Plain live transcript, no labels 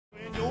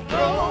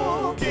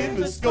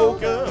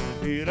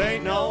it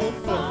ain't no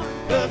fun,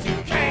 'cause you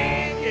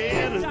can't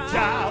get a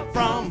job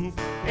from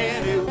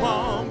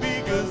anyone,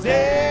 because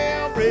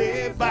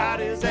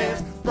everybody's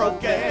as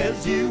broke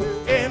as you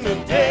in the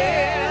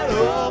dead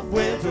of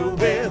winter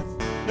with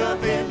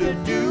nothing to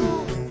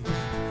do.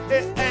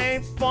 It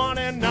ain't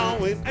funny, no,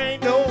 it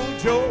ain't no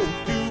joke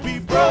to be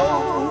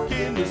broke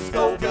in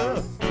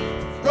Muskoka,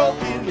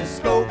 broke in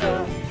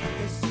Muskoka.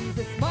 She's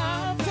a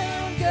small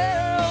town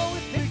girl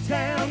with big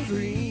town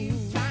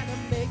dreams, trying to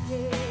make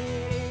it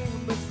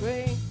in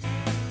between.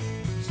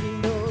 She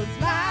knows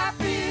life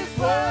is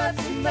what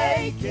you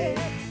make it,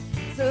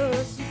 so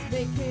she's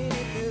making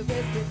it the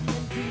best it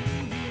can be.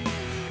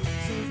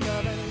 She's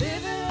gonna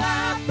live her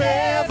life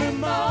every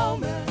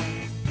moment,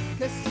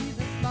 'cause she's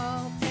a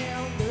small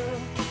town girl.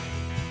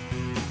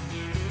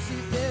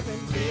 She's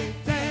living big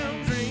town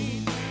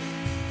dreams.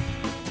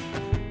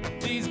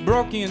 These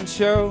broken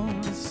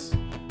shows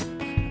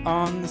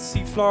on the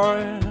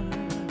seafloor,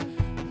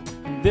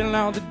 they don't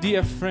know the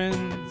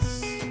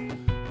difference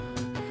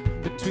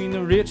between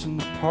the rich and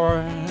the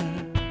poor.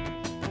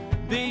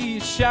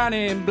 These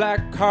shining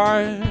black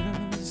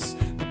cars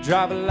that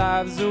drive our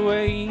lives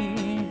away,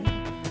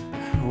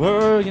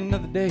 worry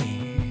another day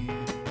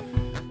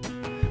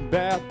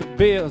about the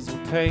bills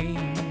we'll pay.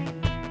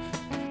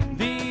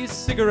 These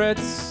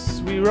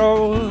cigarettes we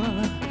roll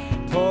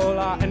pull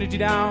our energy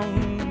down,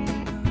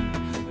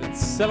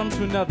 let's sell them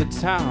to another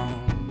town,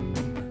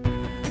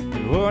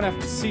 we won't have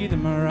to see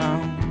them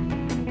around.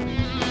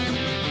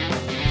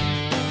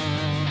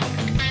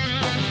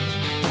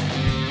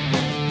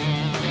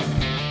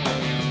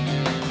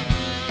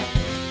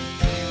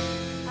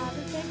 I've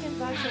been thinking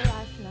about your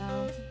life now,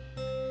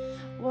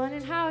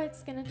 wondering how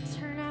it's gonna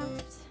turn out.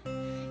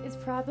 It's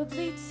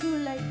probably too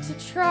late to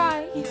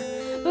try,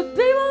 but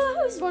people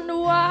always wonder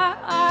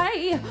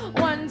why.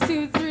 1,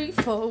 2, 3,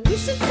 4. We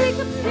should take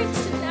a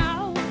picture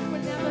now.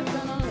 We're never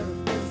gonna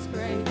look this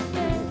great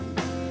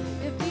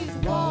if these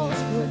walls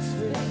could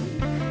speak.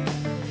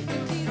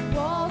 If these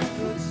walls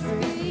could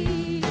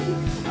speak.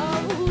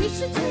 Oh, we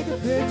should take a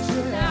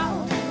picture now.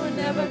 We're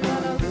never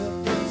gonna look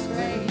this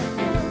great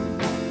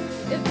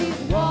if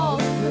these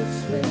walls could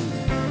speak.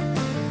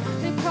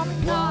 They probably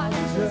not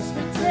just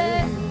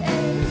pretend.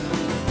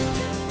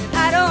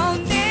 I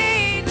don't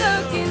need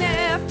looking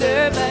after,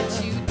 but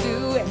you do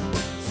it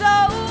so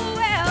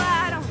well.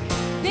 I don't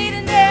need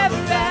an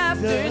ever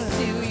after,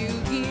 still you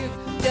give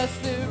just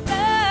the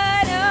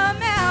right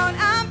amount.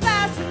 I'm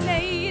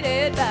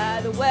fascinated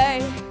by the way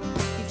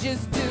you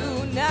just do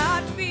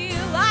not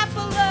feel like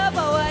for love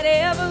or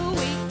whatever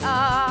we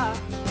are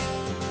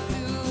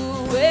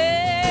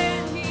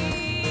doing here.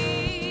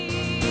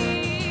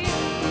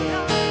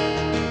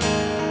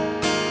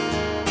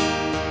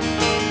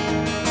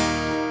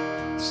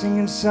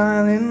 Singing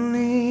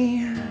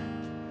silently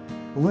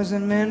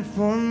wasn't meant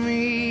for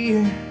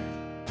me,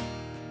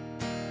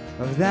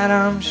 of that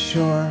I'm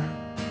sure.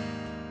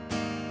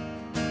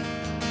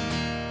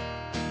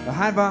 I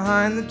hide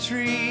behind the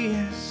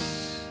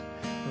trees,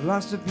 I've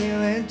lost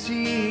abilities,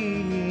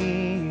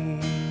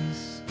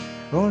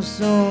 oh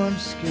so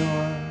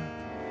obscure.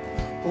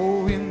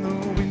 Oh, in the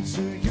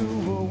winter you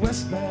were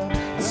westbound,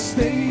 I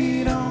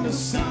stayed on the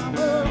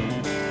summer,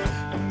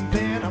 and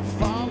then I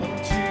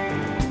followed you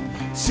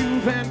to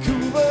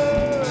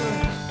Vancouver.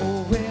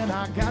 Oh, when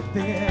I got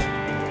there,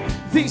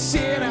 they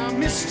said I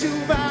missed you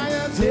by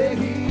a day.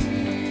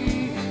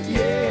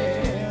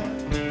 Yeah,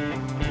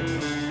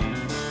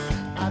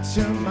 I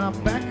turned my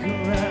back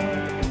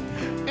around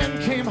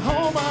and came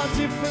home a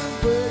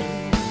different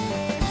way.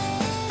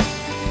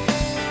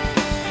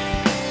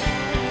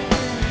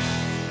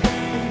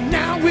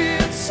 Now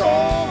it's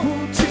all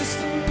just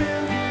a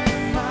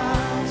million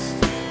miles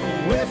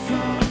away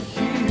from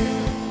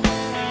here.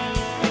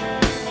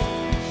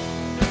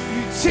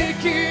 You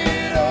take it